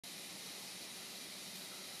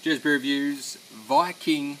Cheers Beer Reviews,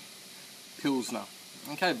 Viking Pilsner.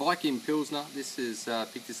 Okay, Viking Pilsner, this is,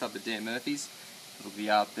 picked this up at Dan Murphy's. Look at the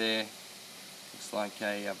art there, looks like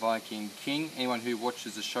a Viking king. Anyone who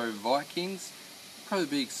watches the show Vikings, probably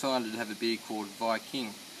be excited to have a beer called Viking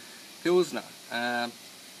Pilsner.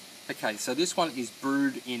 Okay, so this one is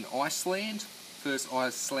brewed in Iceland. First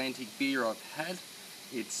Icelandic beer I've had.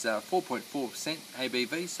 It's 4.4%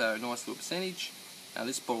 ABV, so a nice little percentage.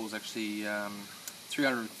 This bottle is actually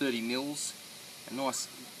 330 mils. A nice,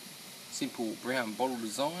 simple brown bottle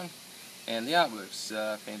design, and the artwork's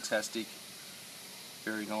fantastic.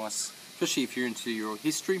 Very nice, especially if you're into your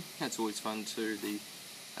history. That's always fun too. The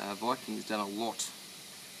Vikings done a lot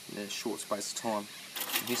in a short space of time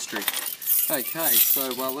in history. Okay, so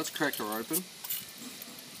let's crack her open.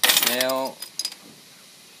 Now,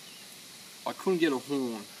 I couldn't get a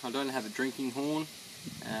horn. I don't have a drinking horn.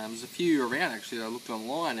 There's a few around actually. I looked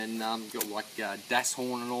online and got like Das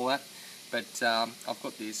horn and all that. But I've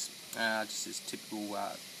got this, just this typical,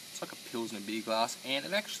 it's like a Pilsner beer glass, and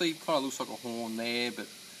it actually kind of looks like a horn there, but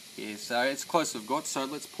yeah, so it's close I've got, so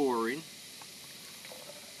let's pour her in.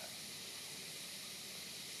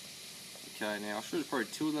 Okay, now I should have probably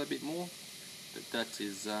tilted that a bit more, but that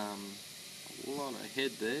is a lot of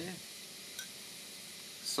head there.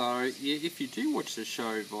 So yeah, if you do watch the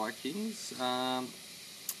show Vikings,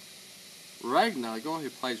 Ragnar, the guy who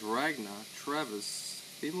plays Ragnar, Travis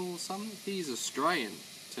Fimmel or something, he's Australian,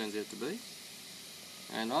 turns out to be.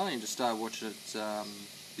 And I only just started watching it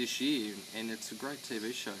this year, and it's a great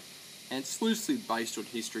TV show. And it's loosely based on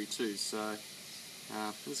history too, so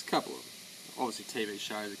there's a couple of, obviously TV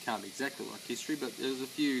shows that can't be exactly like history, but there's a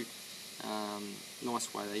few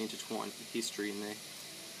nice way they intertwine history in there.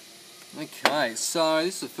 Okay, so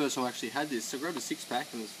this is the first time I actually had this. So I grabbed a 6-pack,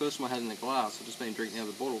 and it's the first time I had it in the glass. I've just been drinking out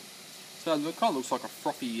of the bottle. So it kind of looks like a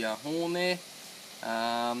frothy horn there.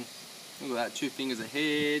 Look at that, 2 fingers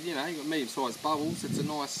ahead. You know, you've got medium-sized bubbles. It's a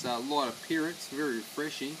nice light appearance, very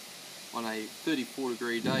refreshing on a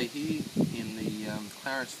 34-degree day here in the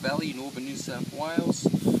Clarence Valley in Auburn, New South Wales.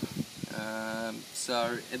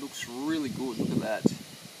 So it looks really good. Look at that.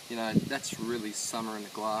 You know, that's really summer in the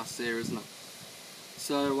glass there, isn't it?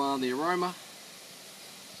 So the aroma,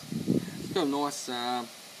 it's got a nice,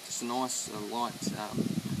 just a nice light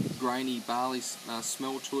grainy barley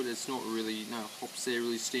smell to it. It's not really, no hops there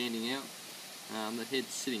really standing out. The head's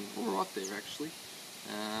sitting all right there actually.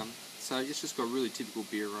 So it's just got a really typical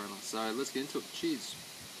beer aroma. So let's get into it. Cheers.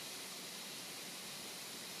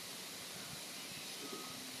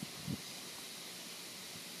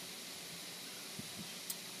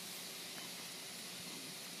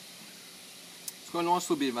 It's got a nice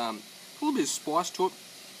little bit of spice to it,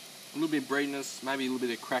 a little bit of breadiness, maybe a little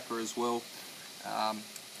bit of cracker as well. A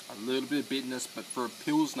little bit of bitterness, but for a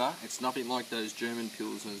Pilsner, it's nothing like those German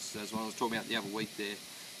Pilsners, as one I was talking about the other week there.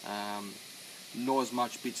 Not as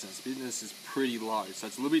much bitterness. Bitterness is pretty low, so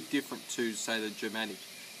it's a little bit different to, say, the Germanic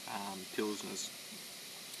Pilsners.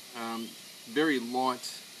 Very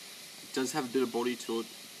light. It does have a bit of body to it.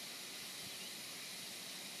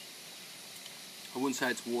 I wouldn't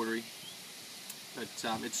say it's watery, but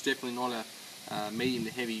it's definitely not a medium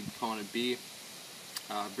to heavy kind of beer.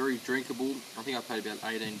 Very drinkable. I think I paid about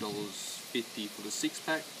 $18.50 for the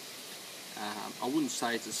 6-pack. I wouldn't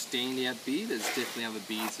say it's a standout beer. There's definitely other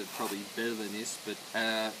beers that are probably better than this, but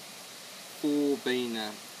for being,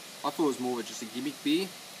 I thought it was more of just a gimmick beer,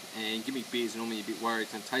 and gimmick beers are normally a bit worried.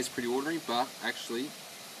 It can taste pretty ordinary, but actually,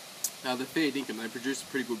 they're fair dinkum. They produce a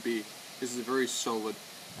pretty good beer. This is a very solid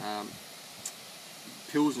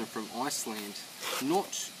Pilsner from Iceland.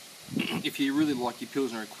 Not, if you really like your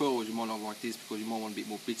Pilsner and Quells, you might not like this because you might want a bit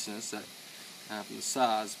more bitterness from the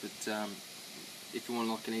SARS, but if you want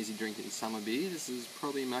like an easy drink in summer beer, this is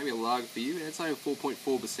probably maybe a lager for you. And it's only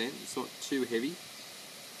 4.4%, it's not too heavy.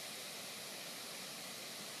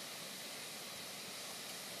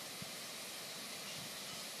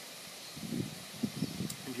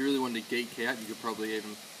 If you really wanted to geek out, you could probably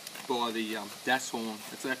even buy the Das horn.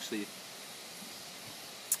 It's actually,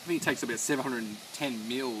 I think it takes about 710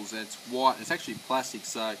 mils, and it's white. It's actually plastic,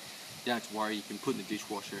 so you don't have to worry. You can put it in the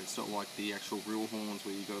dishwasher. It's not like the actual real horns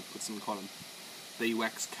where you've got to put some kind of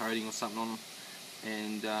beeswax coating or something on them.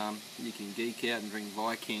 And you can geek out and drink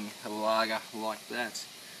Viking lager like that.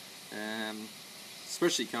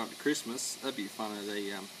 Especially coming up to Christmas, that'd be fun at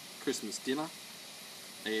a Christmas dinner.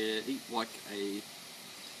 Eat like a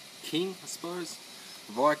king, I suppose.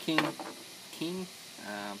 Viking king,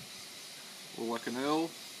 or like an earl.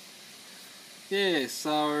 Yeah,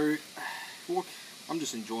 so look, I'm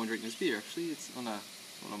just enjoying drinking this beer actually. It's on a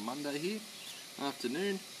Monday here,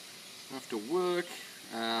 afternoon, after work.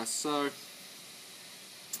 So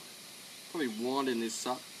probably winding this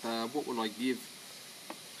up. What would I give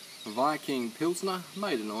a Viking Pilsner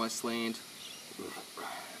made in Iceland?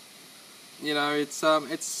 You know, it's a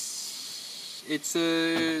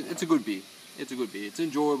good beer. It's a good beer. It's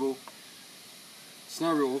enjoyable. There's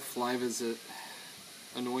no real flavours that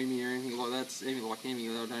annoy me or anything like that. It's even like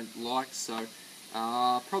anything that I don't like. So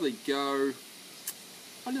probably go.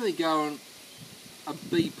 I'd nearly go on a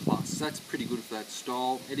B plus. That's pretty good for that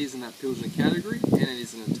style. It is in that Pilsner category, and it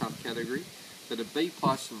is in a tough category. But a B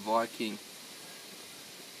plus for Viking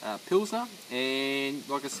Pilsner. And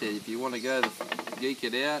like I said, if you want to go geek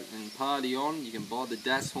it out and party on, you can buy the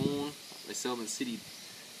Das Horn. They sell them in City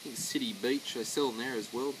Beach. They sell them there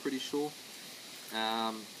as well, pretty sure.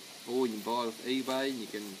 Or you can buy it off eBay. And you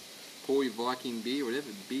can pour your Viking beer,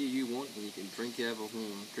 whatever beer you want, and you can drink out of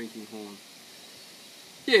a drinking horn.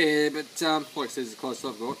 Yeah, but like I said, it's the closest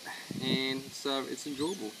I've got, and so it's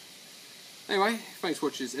enjoyable. Anyway, thanks for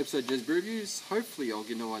watching this episode of Jez Beer Reviews. Hopefully I'll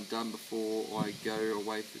get another one done before I go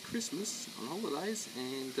away for Christmas on holidays,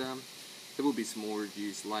 and there will be some more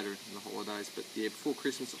reviews later in the holidays, but yeah, before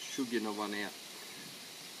Christmas I should get another one out.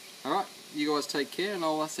 Alright, you guys take care, and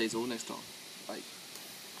I'll see you all next time. Bye.